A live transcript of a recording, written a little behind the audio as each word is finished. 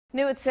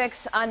New at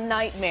 6, a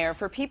nightmare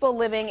for people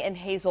living in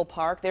Hazel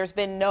Park. There's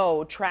been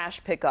no trash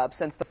pickup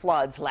since the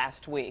floods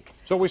last week.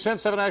 So we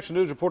sent 7 Action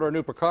News reporter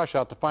Anu Prakash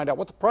out to find out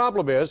what the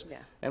problem is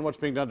and what's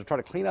being done to try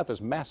to clean out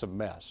this massive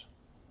mess.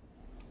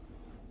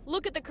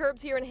 Look at the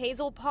curbs here in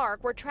Hazel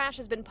Park, where trash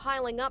has been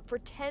piling up for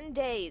 10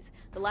 days.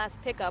 The last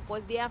pickup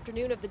was the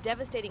afternoon of the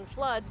devastating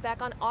floods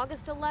back on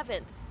August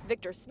 11th.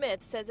 Victor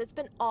Smith says it's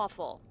been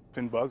awful. It's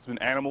been bugs, it's been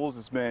animals,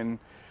 it's been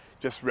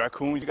just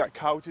raccoons. You got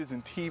couches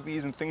and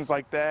TVs and things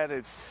like that.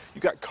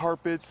 You got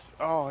carpets.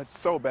 Oh, it's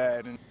so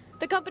bad.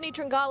 The company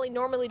Tringali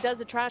normally does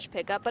the trash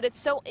pickup, but it's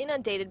so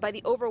inundated by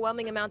the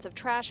overwhelming amounts of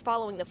trash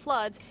following the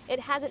floods, it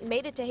hasn't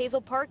made it to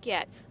Hazel Park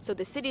yet. So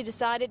the city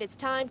decided it's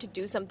time to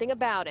do something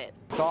about it.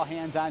 It's all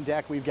hands on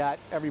deck. We've got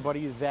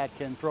everybody that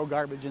can throw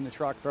garbage in the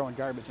truck, throwing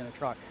garbage in a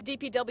truck.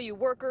 DPW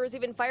workers,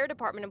 even fire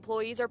department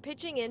employees are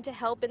pitching in to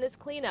help in this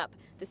cleanup.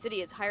 The city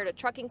has hired a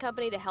trucking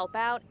company to help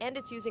out, and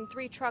it's using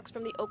 3 trucks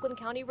from the Oakland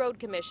County Road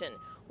Commission.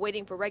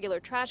 Waiting for regular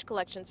trash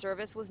collection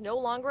service was no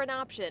longer an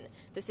option.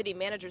 The city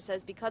manager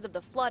says because of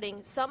the flooding,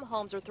 some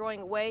homes are throwing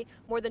away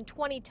more than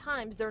 20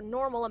 times their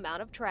normal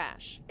amount of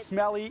trash. It's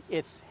smelly,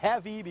 it's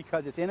heavy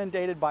because it's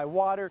inundated by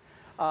water.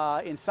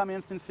 In some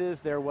instances,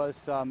 there was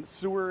some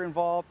sewer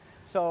involved.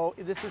 So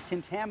this is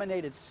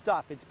contaminated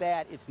stuff. It's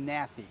bad, it's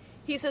nasty.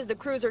 He says the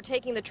crews are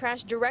taking the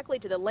trash directly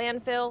to the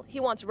landfill. He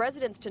wants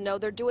residents to know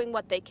they're doing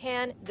what they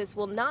can. This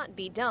will not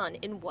be done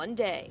in one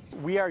day.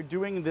 We are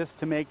doing this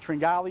to make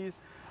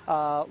Tringali's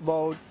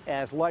load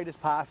as light as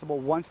possible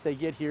once they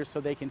get here so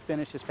they can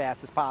finish as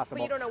fast as possible.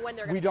 But you don't know when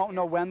they're going to We don't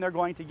know when they're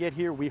going to get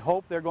here. We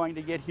hope they're going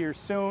to get here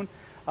soon,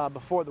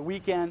 before the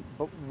weekend,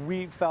 but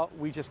we felt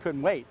we just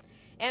couldn't wait.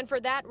 And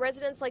for that,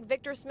 residents like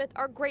Victor Smith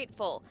are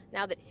grateful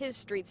now that his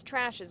street's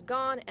trash is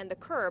gone and the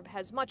curb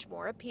has much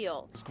more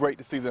appeal. It's great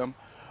to see them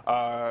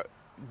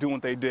do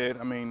what they did.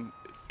 I mean,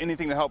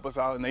 anything to help us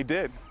out, and they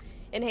did.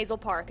 In Hazel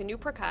Park, Anu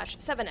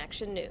Prakash, 7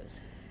 Action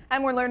News.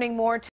 And we're learning more